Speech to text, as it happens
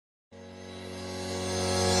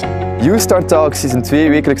You Start Talks is een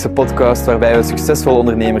 2-wekelijkse podcast waarbij we succesvolle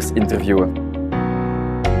ondernemers interviewen.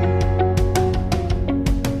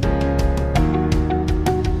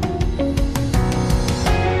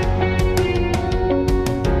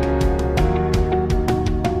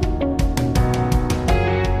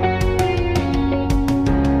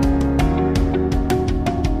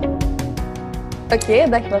 Oké,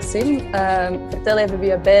 dag Wassim. Vertel even wie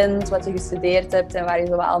je bent, wat je gestudeerd hebt en waar je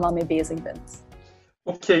zo allemaal mee bezig bent.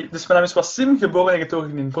 Oké, dus mijn naam is Wassim, geboren en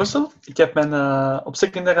getogen in Brussel. Ik heb op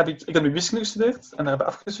secundair heb ik wiskunde gestudeerd en daar heb ik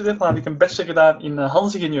afgestudeerd. Dan heb ik een bachelor gedaan in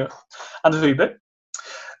handelsingenieur aan de VUB.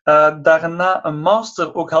 Daarna een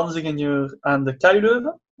master, ook handelsingenieur aan de KU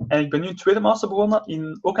Leuven. En ik ben nu een tweede master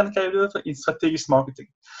begonnen, ook aan de KU Leuven, in strategisch marketing.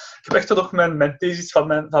 Ik heb echt nog mijn thesis van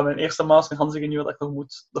mijn eerste master in handelsingenieur dat ik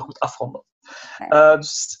nog moet afronden.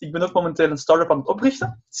 Dus ik ben ook momenteel een start-up aan het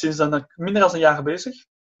oprichten. Sinds minder dan een jaar bezig.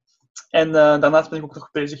 En daarnaast ben ik ook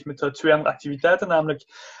nog bezig met 2 andere activiteiten, namelijk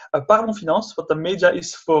Pardon Finance, wat de media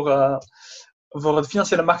is voor de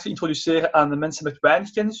financiële markten introduceren aan de mensen met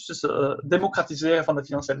weinig kennis, dus democratiseren van de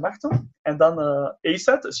financiële markten. En dan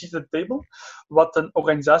ASAT, Seat at the Table, wat een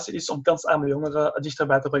organisatie is om kansarme jongeren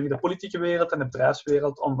dichterbij te brengen in de politieke wereld en de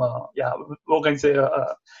bedrijfswereld. We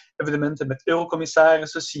organiseren evenementen met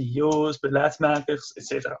eurocommissarissen, CEO's, beleidsmakers,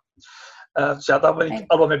 etc. Dus ja, daar ben ik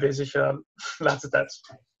allemaal mee bezig de laatste tijd.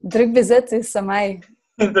 Druk bezet is, amai.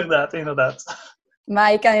 Inderdaad.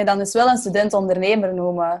 Maar je kan je dan dus wel een student-ondernemer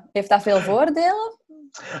noemen. Heeft dat veel voordelen?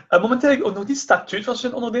 Momenteel heb ik ook nog niet statuut van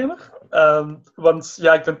student-ondernemer. Want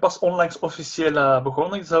ja, ik ben pas onlangs officieel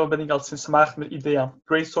begonnen. Dus daar ben ik al sinds maart met ideeën aan het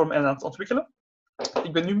brainstormen en aan het ontwikkelen.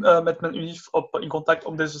 Ik ben nu met mijn unief in contact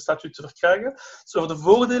om deze statuut te verkrijgen. Dus over de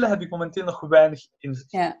voordelen heb ik momenteel nog weinig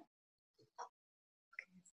inzicht.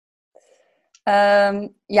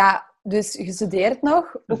 Ja. Dus je studeert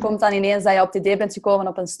nog. Hoe komt dan ineens dat je op het idee bent gekomen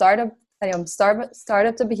om een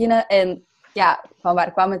start-up te beginnen? En ja, van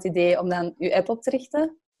waar kwam het idee om dan je app op te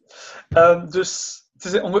richten? Dus het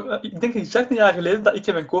is ik denk exact een jaar geleden dat ik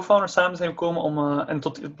en mijn co-founder samen zijn gekomen en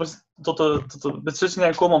tot de beslissing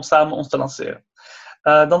zijn gekomen om samen ons te lanceren.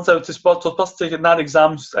 Dan zijn we tot pas na de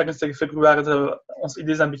examens, ergens tegen februari, dat we ons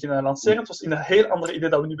idee zijn beginnen lanceren. Het was in een heel andere idee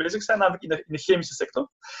dat we nu bezig zijn, namelijk in de chemische sector.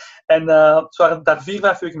 En we waren daar 4-5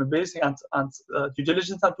 weken mee bezig aan het due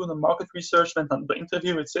diligence aan het doen, market research, aan het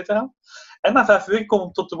interviewen, etc. En na 5 weken komen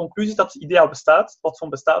we tot de conclusie dat het idee al bestaat. Het platform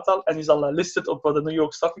bestaat al en is al listed op de New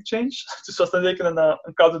York Stock Exchange. Dus het was een beetje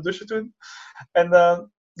een koude douche toen. En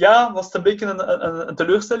was het een beetje een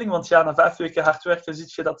teleurstelling, want ja, na 5 weken hard werken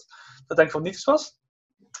zie je dat eigenlijk voor niets was.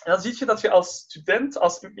 En dan zie je dat je als student,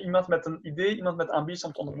 als iemand met een idee, iemand met ambitie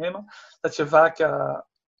om te ondernemen, dat je vaak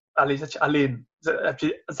alleen.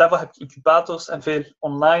 Zelf heb je incubators en veel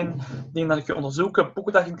online dingen dat je kunt onderzoeken,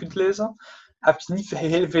 boeken dat je kunt lezen. Heb je niet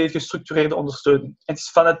heel veel gestructureerde ondersteuning. En het is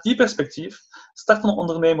vanuit die perspectief startende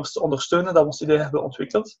ondernemers te ondersteunen dat we ons idee hebben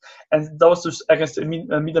ontwikkeld. En dat was dus ergens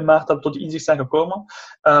midden maart dat we tot die inzicht zijn gekomen.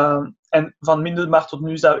 En van midden maart tot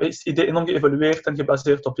nu is het idee enorm geëvolueerd en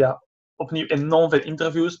gebaseerd op opnieuw enorm veel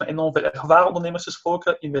interviews, met enorm veel ervaren ondernemers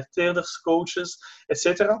gesproken, investeerders, coaches,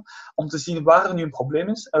 etc. Om te zien waar er nu een probleem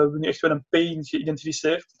is. En we hebben nu echt wel een pain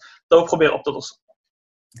geïdentificeerd dat we proberen op te lossen.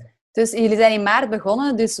 Dus jullie zijn in maart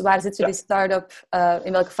begonnen, dus waar zit jullie start-up?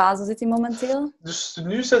 In welke fase zit die momenteel? Dus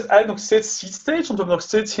nu is het eigenlijk nog steeds seed stage, want we hebben nog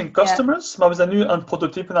steeds geen customers, maar we zijn nu een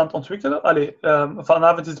prototype aan het ontwikkelen.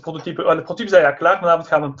 Vanavond is de prototype zijn klaar, vanavond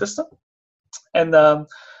gaan we hem testen. En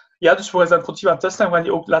dus we zijn een prototype aan het testen en we gaan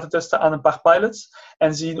die ook laten testen aan een paar pilots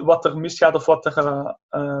en zien wat er misgaat of wat er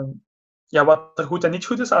goed en niet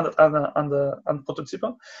goed is aan het prototype.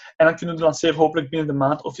 En dan kunnen we lanceren hopelijk binnen de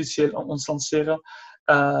maand officieel ons lanceren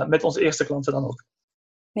met onze eerste klanten dan ook.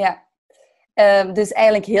 Ja, dus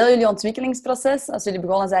eigenlijk heel jullie ontwikkelingsproces, als jullie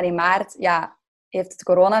begonnen zijn in maart, heeft het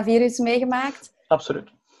coronavirus meegemaakt. Absoluut.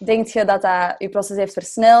 Denk je dat je proces heeft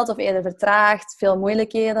versneld of eerder vertraagd? Veel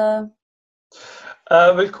moeilijkheden?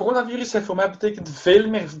 Het coronavirus heeft voor mij betekend veel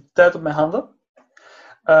meer tijd op mijn handen.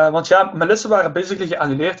 Want mijn lessen waren basically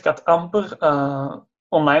geannuleerd. Ik had amper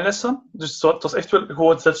online lessen. Dus het was echt wel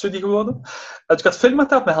gewoon zelfstudie geworden. Dus ik had veel meer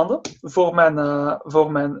tijd op mijn handen voor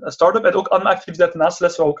mijn start-up. En ook al mijn activiteiten naast de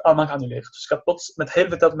les waren ook allemaal geannuleerd. Dus ik had plots met heel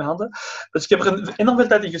veel tijd op mijn handen. Dus ik heb er enorm veel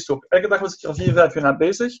tijd in gestoken. Elke dag was ik er 4-5 uur aan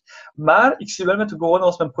bezig. Maar ik zie wel met de corona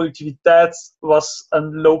was mijn productiviteit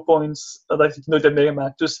een low point dat ik nooit heb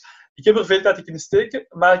meegemaakt. Dus ik heb er veel tijd in kunnen steken,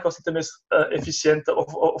 maar ik was niet de meest efficiënte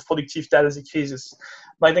of productief tijdens die crisis.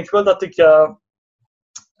 Maar ik denk wel dat ik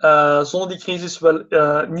zonder die crisis wel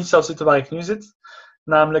niet zou zitten waar ik nu zit.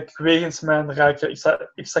 Namelijk wegens mijn rijke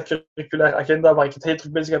extracurriculaire agenda, waar ik het heel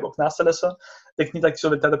druk bezig heb, ook naast de lessen. Ik denk niet dat ik zo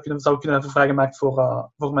de tijd zou kunnen hebben vrijgemaakt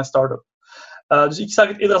voor mijn start-up. Dus ik zag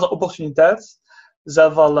het eerder als een opportuniteit.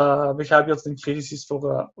 Zelf al begrijp je dat het een crisis is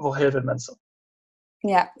voor heel veel mensen.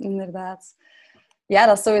 Ja, inderdaad. Ja,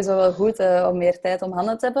 dat is sowieso wel goed om meer tijd om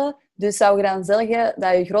handen te hebben. Dus zou je dan zeggen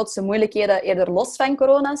dat je grootste moeilijkheden eerder los van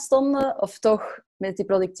corona stonden? Of toch met die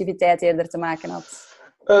productiviteit eerder te maken had?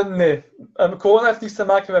 Nee. Corona heeft niets te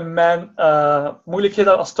maken met mijn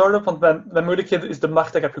moeilijkheden als start-up, want mijn moeilijkheden is de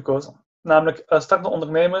markt die ik heb gekozen. Namelijk startende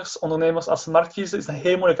ondernemers als markt kiezen is een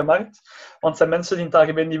heel moeilijke markt, want het zijn mensen die in het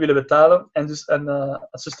algemeen niet willen betalen en dus een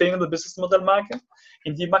sustainable business model maken.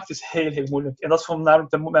 In die markt is heel, heel moeilijk. En dat is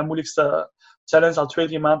voornamelijk mijn moeilijkste challenge al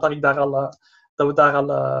 2-3 maanden dat we daar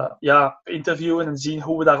al interviewen en zien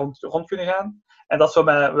hoe we daar rond kunnen gaan. En dat is wat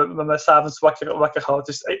mij 's avonds wakker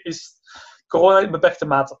houdt. Is corona in beperkte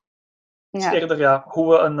mate. Het is eerder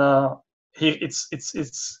hoe we hier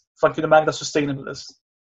iets van kunnen maken dat sustainable is.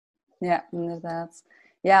 Ja, inderdaad.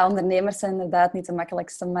 Ja, ondernemers zijn inderdaad niet de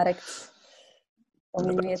makkelijkste markt om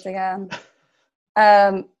in mee te gaan.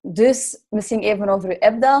 Dus misschien even over uw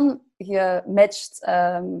app dan. Je matcht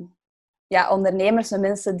ondernemers met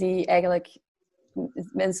mensen die eigenlijk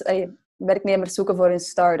werknemers zoeken voor hun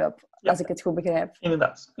start-up. Als ik het goed begrijp.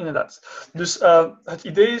 Inderdaad. Dus het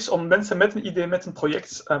idee is om mensen met een idee, met een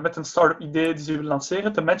project, met een start-up idee die ze willen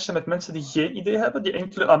lanceren, te matchen met mensen die geen idee hebben, die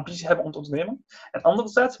enkele ambitie hebben om te ondernemen. En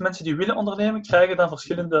anderzijds, mensen die willen ondernemen, krijgen dan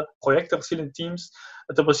verschillende projecten, verschillende teams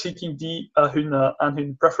ter beschikking die aan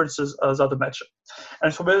hun preferences zouden matchen. En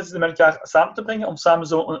dus proberen ze met elkaar samen te brengen om samen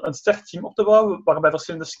zo een sterk team op te bouwen, waarbij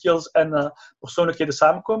verschillende skills en persoonlijkheden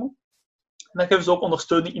samenkomen. En dan geven ze ook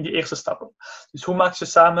ondersteuning in die eerste stappen. Dus hoe maak je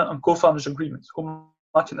samen een co-founders agreement? Hoe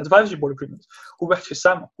maak je een advisory board agreement? Hoe werk je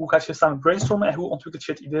samen? Hoe ga je samen brainstormen en hoe ontwikkelt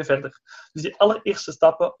je het idee verder? Dus die allereerste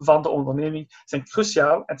stappen van de onderneming zijn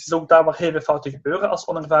cruciaal. En het is ook daar waar heel veel fouten gebeuren als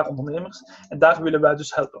onervaren ondernemers. En daar willen wij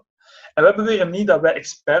dus helpen. En wij beweren niet dat wij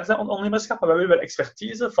expert zijn op ondernemerschap, maar wij willen wel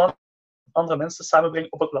expertise van andere mensen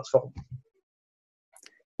samenbrengen op het platform.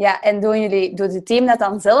 Ja, en doet het team dat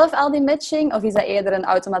dan zelf, al die matching? Of is dat eerder een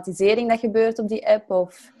automatisering dat gebeurt op die app?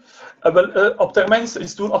 Of? Op termijn is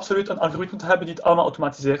het doel absoluut een algoritme te hebben die het allemaal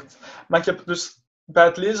automatiseert. Maar ik heb dus bij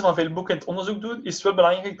het lezen van veel boeken en het onderzoek doen, is het wel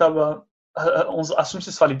belangrijk dat we onze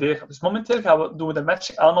assumpties valideren. Dus momenteel doen we de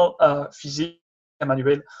matching allemaal fysiek en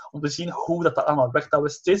manueel, om te zien hoe dat allemaal werkt. Dat we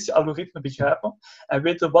steeds die algoritme begrijpen en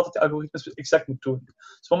weten wat het algoritme exact moet doen.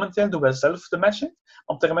 Dus momenteel doen wij zelf de matching.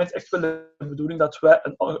 Op termijn is echt wel de bedoeling dat wij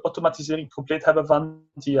een automatisering compleet hebben van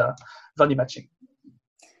die matching.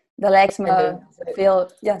 Dat lijkt me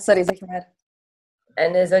veel... Ja, sorry, zeg maar.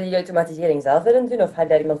 En zou die automatisering zelf willen doen, of ga je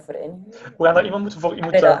daar iemand voor inhuren? We gaan daar iemand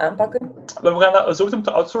voor aanpakken? We gaan dat sowieso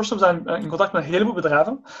moeten outsourcen. We zijn in contact met een heleboel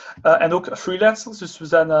bedrijven. En ook freelancers. Dus we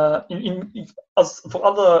zijn voor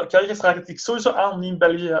alle carrières raad ik sowieso aan om in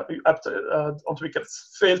België uw app te ontwikkelen. Het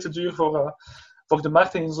is veel te duur voor de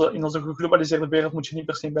markt. In onze geglobaliseerde wereld moet je niet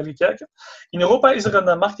per se in België kijken. In Europa is er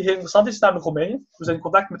een markt die heel interessant is, namelijk Roemenië. We zijn in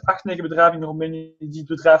contact met 8-9 bedrijven in Roemenië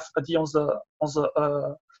die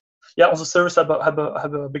onze service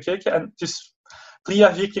hebben bekeken. En het is 3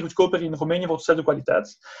 à 4 keer goedkoper in Roemenië voor dezelfde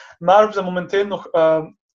kwaliteit. Maar we zijn momenteel nog...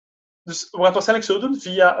 dus we gaan het waarschijnlijk zo doen,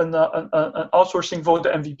 via een outsourcing voor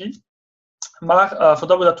de MVP. Maar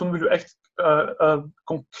voordat we dat doen, willen we echt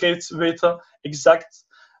concreet weten, exact,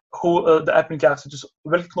 hoe de app in elkaar zit. Dus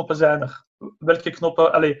welke knoppen zijn er? Welke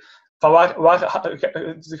knoppen... van waar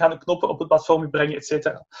ze gaan de knoppen op het platform brengen, et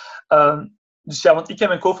cetera. Dus ja, want ik en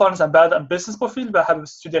mijn co-founders zijn beide een businessprofiel. We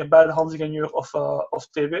studeren beide handelsingenieur of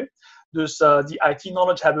TV. Dus die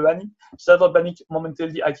IT-knowledge hebben wij niet. Zelf ben ik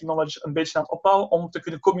momenteel die IT-knowledge een beetje aan het opbouwen om te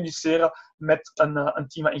kunnen communiceren met een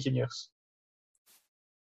team van ingenieurs.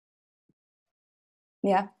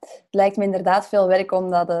 Ja, het lijkt me inderdaad veel werk om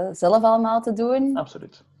dat zelf allemaal te doen.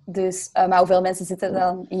 Absoluut. Dus, maar hoeveel mensen zitten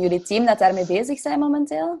dan in jullie team dat daarmee bezig zijn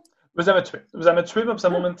momenteel? We zijn met twee. We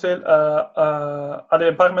zijn momenteel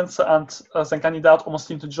een paar mensen zijn kandidaat om ons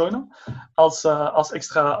team te joinen. Als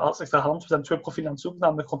extra hand. We zijn 2 profielen aan het zoeken,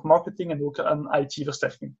 namelijk rond marketing en ook een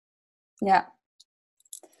IT-versterking. Ja.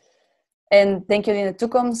 En denken jullie in de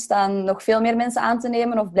toekomst dan nog veel meer mensen aan te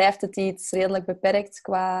nemen? Of blijft het iets redelijk beperkt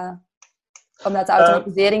omdat de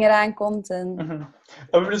automatisering eraan komt? We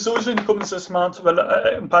willen sowieso in de komende 6 maanden wel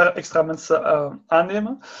een paar extra mensen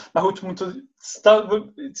aannemen. Maar goed, het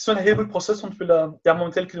is wel een heel goed proces, want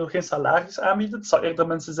momenteel kunnen we geen salaris aanbieden. Het zal eerder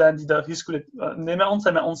mensen zijn die dat risico nemen met ons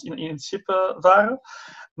en met ons in het schip varen.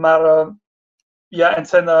 Maar en het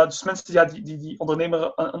zijn dus mensen die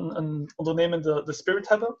een ondernemende spirit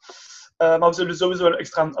hebben. Maar we zullen sowieso wel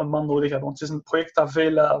extra een man nodig hebben. Want het is een project dat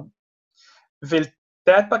veel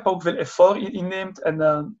tijd pakt, maar ook veel effort inneemt. En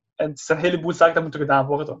het zijn een heleboel zaken die moeten gedaan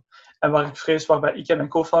worden. En waar ik vrees, waarbij ik en mijn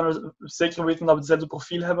co-founder zeker weten dat we hetzelfde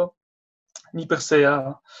profiel hebben, niet per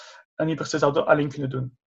se zouden alleen kunnen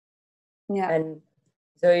doen. Ja. En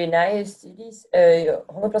zou je na je studies 100%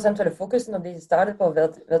 willen focussen op deze start-up of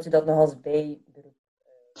wilt u dat nog als bijberoep?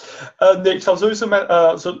 Nee, ik zal sowieso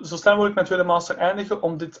zo snel mogelijk mijn tweede master eindigen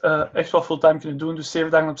om dit echt wel fulltime kunnen doen. Dus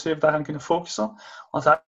 7 dagen op 7 dagen kunnen focussen.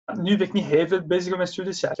 Want nu ben ik niet heel veel bezig met mijn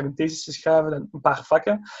studies. Ja, ik heb een thesis geschreven en een paar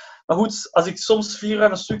vakken. Maar goed, als ik soms 4 uur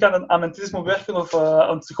aan een stuk aan mijn thesis moet werken of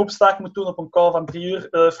een groepstaak moet doen op een call van 3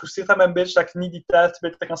 uur, frustreert dat mij een beetje dat ik niet die tijd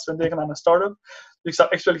beter kan spenderen aan mijn start-up. Dus ik zou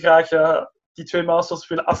echt wel graag die 2 masters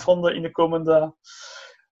willen afronden in de komende...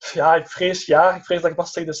 Ja, ik vrees dat ik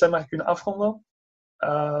pas tegen december ga kunnen afronden.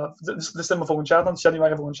 December volgend jaar dan, dus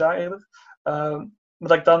januari volgend jaar eerder. Maar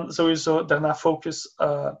dat ik dan sowieso daarna focus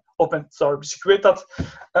op mijn start-up. Dus ik weet dat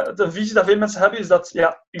de visie dat veel mensen hebben is dat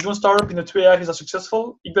ik doe een start-up, in de 2 jaar is dat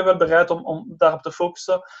succesvol. Ik ben wel bereid om daarop te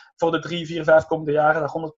focussen voor de 3, 4, 5 komende jaren,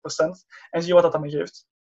 dat 100%. En zie wat dat aan me geeft.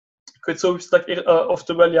 Ik weet sowieso dat ik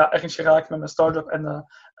oftewel ergens geraak met mijn start-up en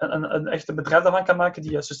een echte bedrijf daarvan kan maken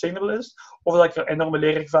die sustainable is. Of dat ik er enorme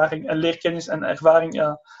leerervaring en leerkennis en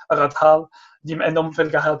ervaring eruit haal die me enorm veel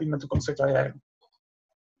gaat helpen in mijn toekomstige carrière.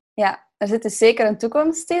 Ja, er zit dus zeker een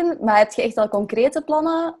toekomst in. Maar heb je echt al concrete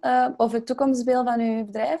plannen over het toekomstbeeld van je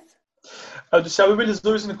bedrijf? Dus we willen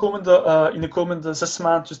sowieso in de komende 6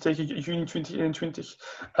 maanden, dus tegen juni 2021,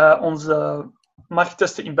 onze markt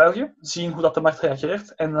testen in België. Zien hoe dat de markt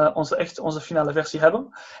reageert en onze finale versie hebben.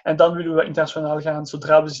 En dan willen we internationaal gaan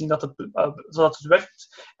zodra we zien dat het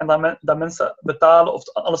werkt. En dat mensen betalen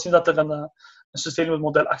of alleszins dat er een sustainable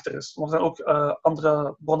model achter is. Er zijn ook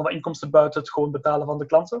andere bronnen van inkomsten buiten het gewoon betalen van de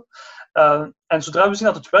klanten. En zodra we zien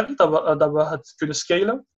dat het werkt, dat we het kunnen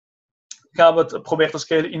scalen, gaan we het proberen te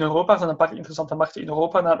scalen in Europa. Er zijn een paar interessante markten in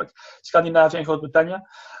Europa, namelijk Scandinavië en Groot-Brittannië.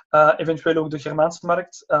 Eventueel ook de Germaanse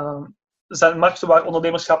markt. Er zijn markten waar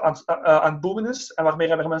ondernemerschap aan het boomen is en waar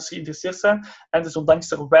meer en meer mensen geïnteresseerd zijn. En dus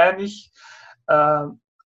ondanks er weinig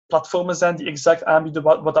platformen zijn die exact aanbieden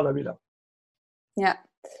wat we willen. Ja,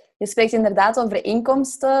 je spreekt inderdaad over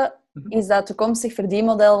inkomsten. Is dat toekomstig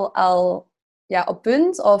verdienmodel al op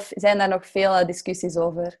punt of zijn daar nog veel discussies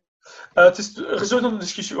over? Er is sowieso een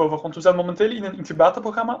discussie over, want we zijn momenteel in een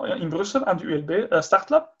incubatorprogramma in Brussel aan de ULB,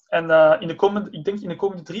 Startlab. En in de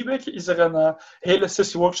komende 3 weken is er een hele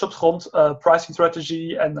sessie workshops rond pricing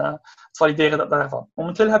strategy en het valideren daarvan.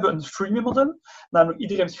 Momenteel hebben we een freemium model, namelijk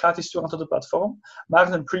iedereen heeft gratis toegang tot het platform,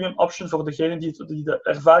 maar een premium option voor degenen die de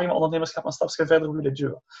ervaring van ondernemerschap een stapje verder willen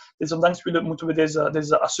duwen. Dus ondanks moeten we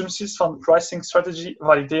deze assumpties van pricing strategy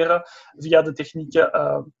valideren via de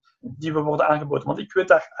technieken die we worden aangeboden. Want ik weet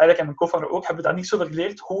daar eigenlijk, en mijn co-founder ook, hebben we daar niet zo over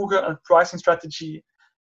geleerd hoe je een pricing strategy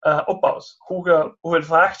opbouwt. Hoe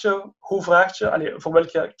vraag je, voor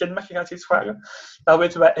welke kenmerken gaat je iets vragen. Daar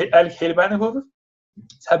weten wij eigenlijk heel weinig over.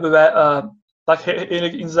 Dus hebben wij, daar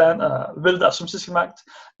eerlijk in zijn, wilde assumpties gemaakt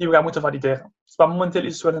die we gaan moeten valideren. Dus maar momenteel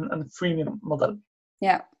is het wel een freemium model.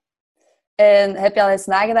 Ja. En heb je al eens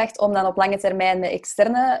nagedacht om dan op lange termijn met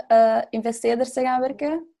externe investeerders te gaan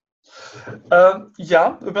werken?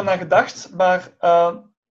 Ja, we hebben aan gedacht, maar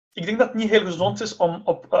ik denk dat het niet heel gezond is om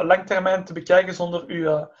op lang termijn te bekijken zonder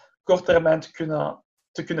je kort termijn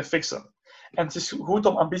te kunnen fixen. En het is goed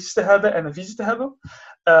om ambities te hebben en een visie te hebben,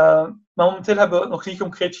 maar momenteel hebben we nog niet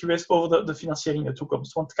concreet geweest over de financiering in de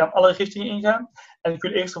toekomst. Want het kan alle richtingen ingaan en ik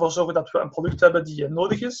wil eerst ervoor zorgen dat we een product hebben die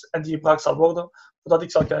nodig is en die gebruikt zal worden, voordat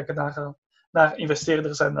ik zal kijken naar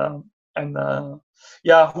investeerders en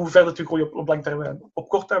hoe verder te groeien op lang termijn. Op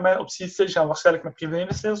kort termijn, op seed stage, gaan we waarschijnlijk met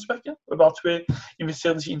privé-investeerders werken. We hebben al 2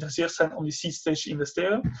 investeerders die geïnteresseerd zijn om die seed stage te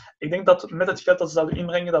investeren. Ik denk dat met het geld dat ze zouden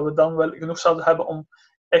inbrengen, dat we dan wel genoeg zouden hebben om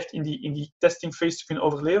echt in die testing phase te kunnen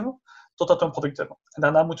overleven, totdat we een product hebben. En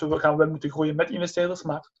daarna gaan we wel moeten groeien met investeerders,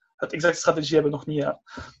 maar het exacte strategie hebben we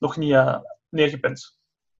nog niet neergepend.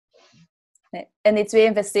 Nee. En die 2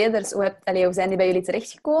 investeerders, hoe zijn die bij jullie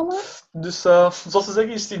terechtgekomen? Dus zoals ze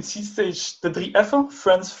zeggen is het in seed stage de 3 F'en,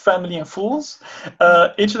 Friends, Family en Fools.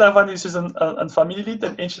 Eentje daarvan is dus een familielid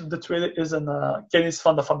en de tweede is een kennis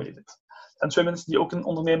van de familielid. Het zijn 2 mensen die ook een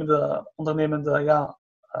ondernemende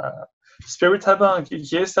spirit hebben, een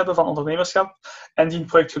geest hebben van ondernemerschap en die in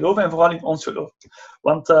het project geloven en vooral in ons geloven.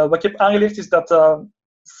 Want wat ik heb aangeleerd is dat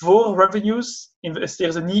voor revenues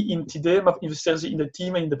investeren ze niet in het idee, maar investeren ze in het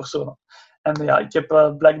team en in de personen. En ik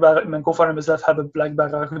heb blijkbaar, mijn co-founder en mezelf hebben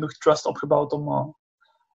blijkbaar genoeg trust opgebouwd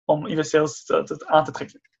om investeerders aan te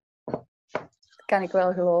trekken. Dat kan ik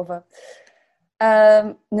wel geloven.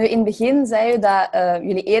 Nu, in het begin zei u dat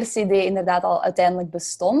jullie eerste idee inderdaad al uiteindelijk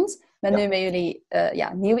bestond. Maar nu met jullie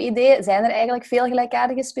nieuw idee, zijn er eigenlijk veel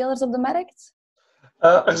gelijkaardige spelers op de markt?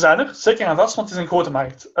 Er zijn er, zeker en vast, want het is een grote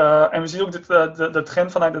markt. En we zien ook de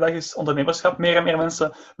trend vandaag de dag is ondernemerschap. Meer en meer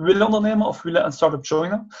mensen willen ondernemen of willen een start-up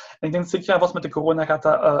joinen. En ik denk zeker en vast met de corona gaat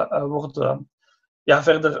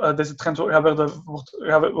dat deze trend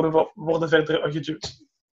worden verder geduwd.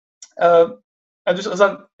 En dus er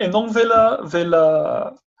zijn enorm veel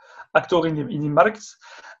actoren in die markt.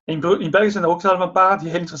 In België zijn er ook zelf een paar die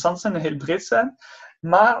heel interessant zijn en heel breed zijn.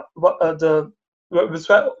 Maar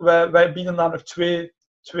wij bieden namelijk twee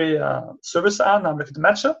services aan, namelijk de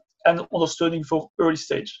matchen en de ondersteuning voor early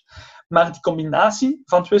stage. Maar die combinatie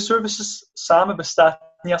van twee services samen bestaat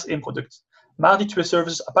niet als één product. Maar die twee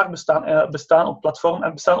services apart bestaan op platform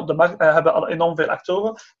en bestaan op de markt, hebben al enorm veel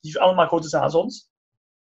actoren die allemaal groter zijn als ons.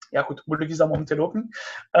 Ja goed, moeilijk is dat momenteel ook niet.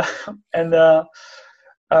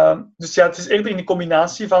 Dus ja, het is eerder in de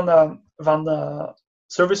combinatie van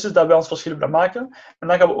services dat wij ons verschil willen maken. En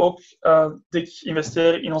dan gaan we ook dik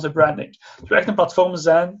investeren in onze branding. Het wil echt een platform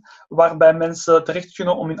zijn waarbij mensen terecht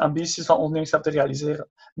kunnen om hun ambities van ondernemerschap te realiseren.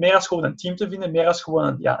 Meer als gewoon een team te vinden, meer als gewoon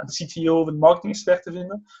een CTO of een marketing-expert te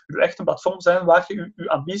vinden. Het wil echt een platform zijn waar je je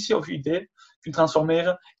ambitie of je idee kunt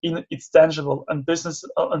transformeren in iets tangible. Een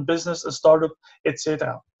business, een start-up,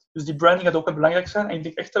 etc. Dus die branding gaat ook wel belangrijk zijn. En ik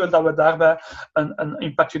denk echt dat we daarbij een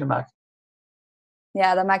impact kunnen maken.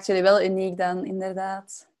 Ja, dat maakt jullie wel uniek dan,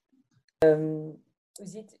 inderdaad. Hoe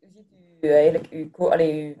ziet u eigenlijk uw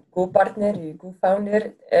co-partner, uw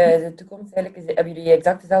co-founder, de toekomst eigenlijk? Hebben jullie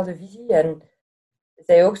exact dezelfde visie? En is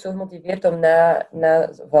hij ook zo gemotiveerd om na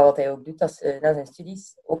wat hij ook doet na zijn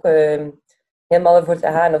studies, ook helemaal ervoor te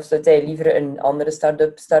gaan? Of zou hij liever een andere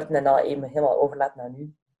start-up starten en dan helemaal overlaten aan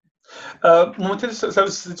u? Momenteel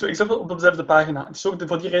zitten we exact op dezelfde pagina. Het is ook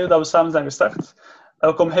voor die reden dat we samen zijn gestart.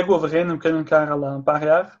 We komen heel goed overeen en we kennen elkaar al een paar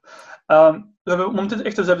jaar. We hebben momenteel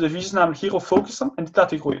echt dezelfde visie, namelijk hierop focussen en dit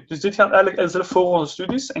laten groeien. Dus dit gaat eigenlijk zelf voor onze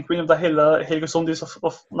studies. En ik weet niet of dat heel gezond is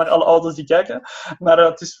of naar alle ouders die kijken. Maar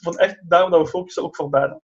het is echt daarom dat we focussen, ook voor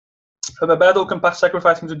beiden. We hebben beide ook een paar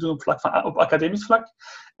sacrifices moeten doen op academisch vlak.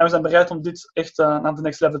 En we zijn bereid om dit echt naar de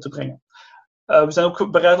next level te brengen. We zijn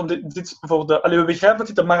ook bereid om dit voor we begrijpen dat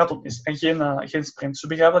dit een marathon is en geen sprint. Dus we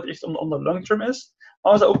begrijpen dat het echt om de long term is.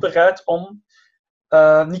 Maar we zijn ook bereid om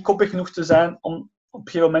niet koppig genoeg te zijn om op een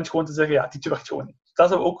gegeven moment gewoon te zeggen, ja, dit werkt gewoon niet. Dat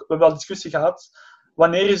hebben we hebben al discussie gehad.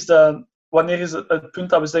 Wanneer is het punt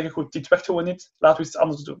dat we zeggen, goed, dit werkt gewoon niet, laten we iets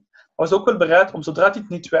anders doen. Maar we zijn ook wel bereid om, zodra dit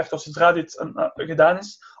niet werkt, of zodra dit gedaan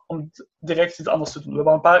is, om direct iets anders te doen. We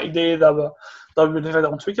hebben een paar ideeën dat we willen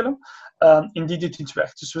verder ontwikkelen, indien dit niet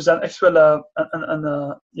werkt. Dus we zijn echt wel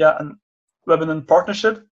we hebben een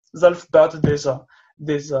partnership, zelf buiten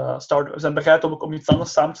deze start-up. We zijn bereid om iets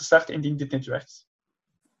anders samen te starten, indien dit niet werkt.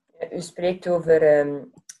 U spreekt over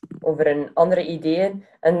een andere ideeën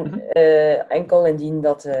en enkel indien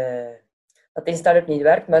dat deze start-up niet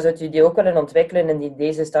werkt, maar zou u die ook willen ontwikkelen en die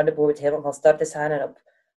deze start-up bijvoorbeeld helemaal van start is gaan en op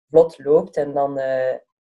vlot loopt en dan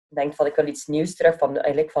denkt van ik wil iets nieuws terug,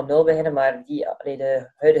 eigenlijk van nul beginnen, maar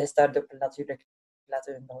de huidige start-up natuurlijk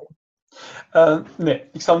laten behouden? Nee,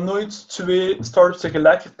 ik zal nooit 2 start-ups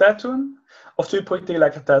tegelijkertijd doen of 2 projecten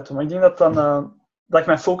tegelijkertijd doen, maar ik denk dat ik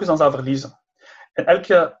mijn focus dan zou verliezen. En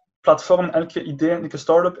elke platform, elke idee, elke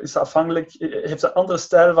start-up is afhankelijk, heeft een andere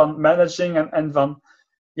stijl van managing en van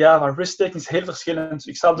risk-taking is heel verschillend.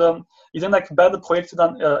 Ik denk dat ik beide projecten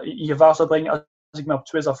dan in gevaar zou brengen als ik me op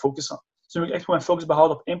 2 zou focussen. Dus nu moet ik echt gewoon mijn focus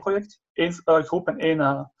behouden op 1 project, 1 groep en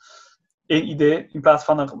 1 idee, in plaats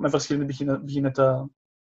van er met verschillende beginnen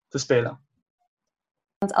te spelen.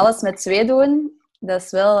 Want alles met 2 doen, dat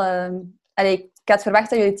is wel... ik had verwacht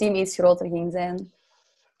dat jullie team iets groter ging zijn.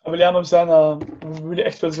 Ja, maar we willen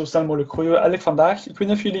echt wel zo snel mogelijk groeien. Eigenlijk vandaag, ik weet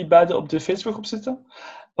niet of jullie beide op de Facebookgroep zitten,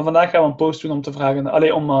 maar vandaag gaan we een post doen om te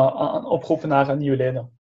vragen, om oproepen naar nieuwe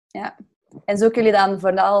leden. Ja. En zoeken jullie dan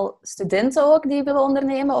vooral studenten ook die willen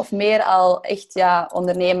ondernemen? Of meer al echt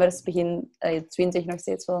ondernemers, begin 20 nog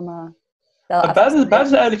steeds wel, maar... Beide zijn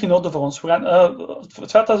eigenlijk in orde voor ons.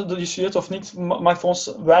 Het feit dat je studeert of niet, maakt voor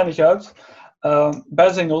ons weinig uit.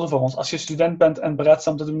 Beide zijn in orde voor ons. Als je student bent en bereid bent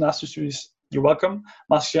om te doen naast je studies, you're welcome.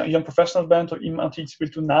 Maar als je een young professional bent of iemand die iets wil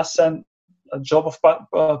doen naast zijn job of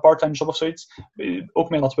part-time job of zoiets, ook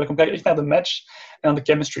meer dat welkom. Kijk echt naar de match en naar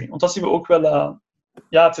de chemistry. Want dat zien we ook wel...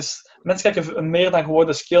 mensen kijken meer dan gewoon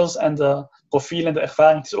de skills en de profielen en de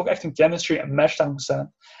ervaring. Het is ook echt een chemistry en match dat moet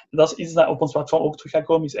zijn. En dat is iets dat op ons platform ook terug gaat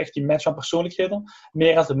komen, is echt die match van persoonlijkheden,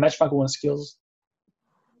 meer als de match van gewoon skills.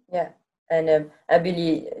 Ja, En hebben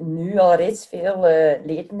jullie nu al reeds veel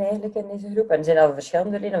leden eigenlijk in deze groep? En zijn dat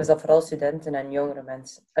verschillende leden, of is dat vooral studenten en jongere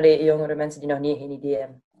mensen? Jongere mensen die nog geen idee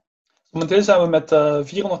hebben. Momenteel zijn we met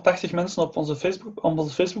 480 mensen op onze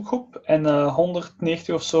Facebookgroep en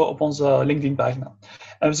 190 of zo op onze LinkedIn-pagina.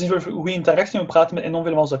 En we zien goede interactie, we praten met enorm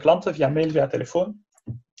veel van onze klanten via mail, via telefoon.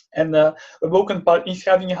 En we hebben ook een paar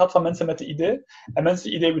inschrijvingen gehad van mensen met een idee en mensen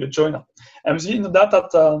die idee willen joinen. En we zien inderdaad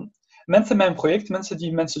dat mensen met een project, mensen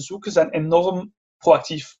die mensen zoeken, zijn enorm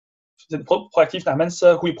proactief. Ze zijn proactief naar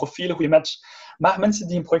mensen, goede profielen, goede match. Maar mensen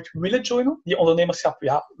die een project willen joinen, die ondernemerschap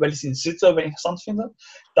wel eens in zitten, wel interessant vinden,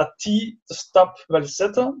 dat die de stap willen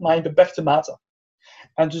zetten, maar in beperkte mate.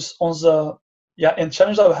 En dus een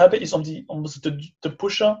challenge dat we hebben is om ze te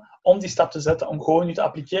pushen om die stap te zetten, om gewoon nu te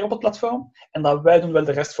appliceren op het platform. En dat wij doen wel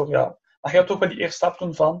de rest voor jou. Maar je hebt toch wel die eerste stap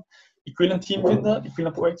doen van, ik wil een team vinden, ik wil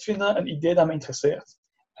een project vinden, een idee dat me interesseert.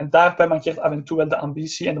 En daarbij mankeert af en toe wel de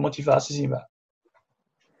ambitie en de motivatie, zien we.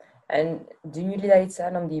 En doen jullie daar iets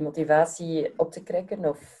aan om die motivatie op te krikken?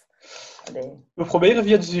 Of... We proberen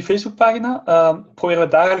via die Facebookpagina proberen we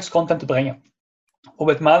dagelijks content te brengen.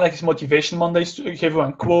 Bijvoorbeeld maandag is Motivation Monday, geven we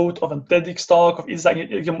een quote of een TEDx-talk of iets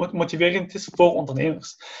dat motiverend is voor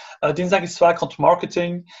ondernemers. Dinsdag is vaak rond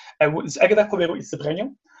marketing. Dus elke dag proberen we iets te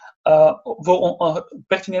brengen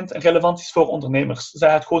pertinent en relevant is voor ondernemers.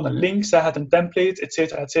 Zij het gewoon een link, zij het een template,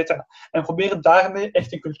 etc. En we proberen daarmee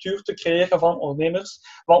echt een cultuur te creëren van ondernemers,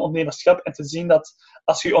 van ondernemerschap en te zien dat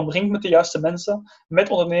als je je omringt met de juiste mensen, met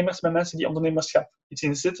ondernemers, met mensen die ondernemerschap iets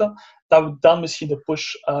in zitten, dat we dan misschien de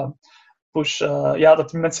dat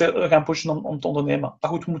die mensen gaan pushen om te ondernemen.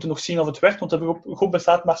 Maar goed, we moeten nog zien of het werkt, want de groep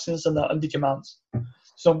bestaat maar sinds een dikke maand.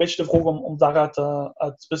 Dus nog een beetje te vroeg om daaruit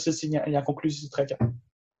uit beslissingen en conclusies te trekken.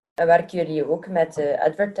 En werken jullie ook met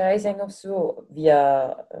advertising of zo,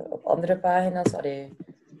 op andere pagina's?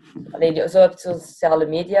 Zo op sociale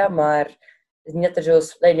media, maar het is niet dat er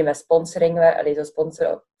zo met sponsoring werken, zo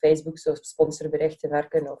sponsor op Facebook, zo sponsorberichten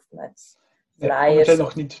werken of met flyers. Nee,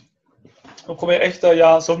 nog niet. We proberen echt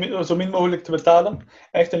zo min mogelijk te betalen.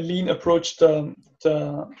 Echt een lean approach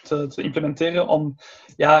te implementeren om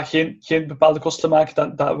geen bepaalde kosten te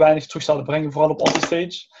maken dat weinig terug zouden brengen, vooral op onze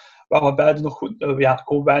stage, waar we beide nog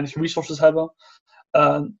gewoon weinig resources hebben.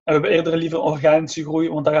 En we hebben eerder liever organische groei,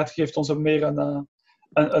 want daaruit geeft ons ook meer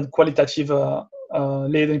een kwalitatieve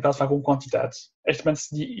leden in plaats van gewoon kwantiteit. Echt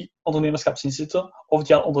mensen die ondernemerschap zien zitten, of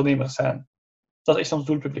die al ondernemers zijn. Dat is echt ons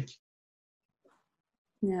doelpubliek.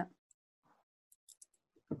 Ja.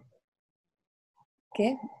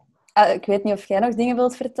 Oké. Ik weet niet of jij nog dingen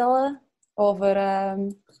wilt vertellen over...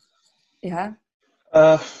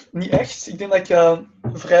 Niet echt. Ik denk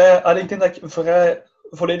dat ik vrij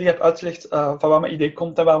volledig heb uitgelegd van waar mijn idee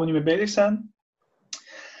komt en waar we nu mee bezig zijn.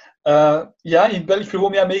 In België, ik wil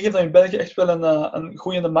gewoon meegeven dat we in België echt wel een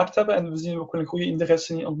groeiende markt hebben en we zien ook wel een goede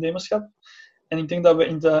interesse in ondernemerschap. En ik denk dat we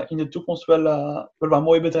in de toekomst wel wat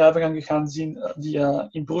mooie bedrijven gaan zien die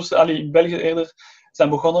in België eerder zijn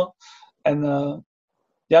begonnen. En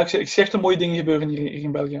ik zie echt mooie dingen gebeuren hier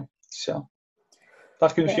in België. Dus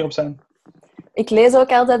daar kunnen we fier op zijn. Ik lees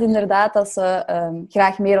ook altijd inderdaad dat ze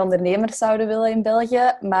graag meer ondernemers zouden willen in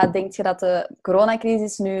België. Maar denk je dat de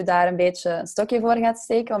coronacrisis nu daar een beetje een stokje voor gaat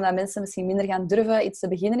steken? Omdat mensen misschien minder gaan durven iets te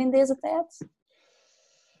beginnen in deze tijd?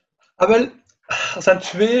 Er zijn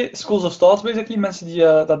twee schools of thought, basically. Mensen die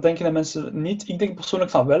dat denken en mensen niet. Ik denk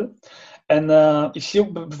persoonlijk van wel. En ik zie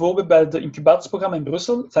ook bijvoorbeeld bij het incubatieprogramma in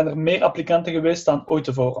Brussel zijn er meer applicanten geweest dan ooit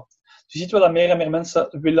tevoren. Dus je ziet wel dat meer en meer mensen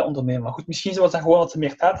willen ondernemen. Maar goed, misschien was dat gewoon dat ze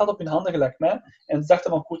meer tijd hadden op hun handen, gelijk mij. En ze dachten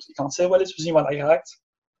van, goed, ik lanceer wel eens, we zien waar dat raakt.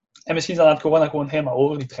 En misschien is dat het corona gewoon helemaal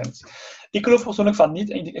over, die trend. Ik geloof persoonlijk van niet.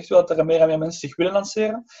 En ik denk echt wel dat er meer en meer mensen zich willen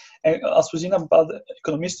lanceren. En als we zien dat bepaalde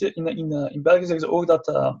economisten in België zeggen ze ook dat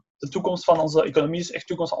de toekomst van onze economie is echt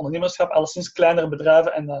toekomst van ondernemerschap, alleszins kleinere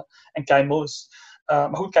bedrijven en KMO's.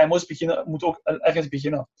 Maar goed, KMO's moeten ook ergens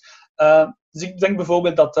beginnen. Dus ik denk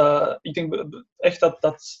bijvoorbeeld dat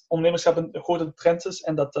ondernemerschap een grote trend is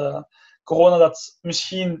en dat corona dat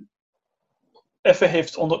misschien even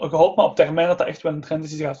heeft geholpen, maar op termijn dat echt wel een trend is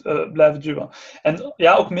die gaat blijven duwen. En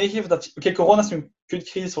ook meegeven dat, corona is nu een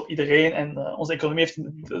kutcrisis voor iedereen en onze economie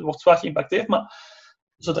wordt zwaar geïmpacteerd, maar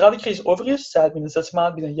zodra die crisis over is, zij het binnen 6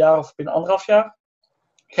 maanden, binnen een jaar of binnen 1,5 jaar,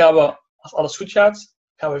 gaan we, als alles goed gaat,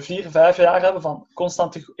 gaan we 4, 5 jaar hebben van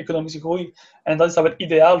constante economische groei. En dat is dan wel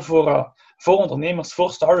ideaal voor ondernemers,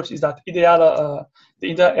 voor startups, is dat de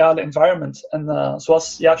ideale environment. En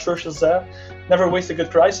zoals Churchill zei, never waste a good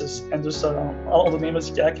crisis. En dus alle ondernemers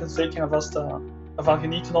die kijken, zeker en vast ervan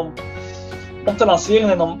genieten om te lanceren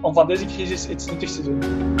en om van deze crisis iets nuttigs te doen.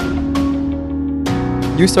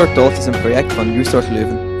 YouStart Talks is een project van YouStart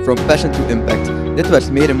Leuven, From Passion to Impact. Dit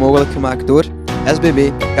werd mede mogelijk gemaakt door SBB,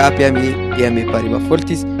 KPMG, BNP Paribas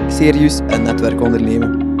Fortis, Serious en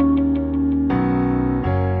Netwerkondernemen.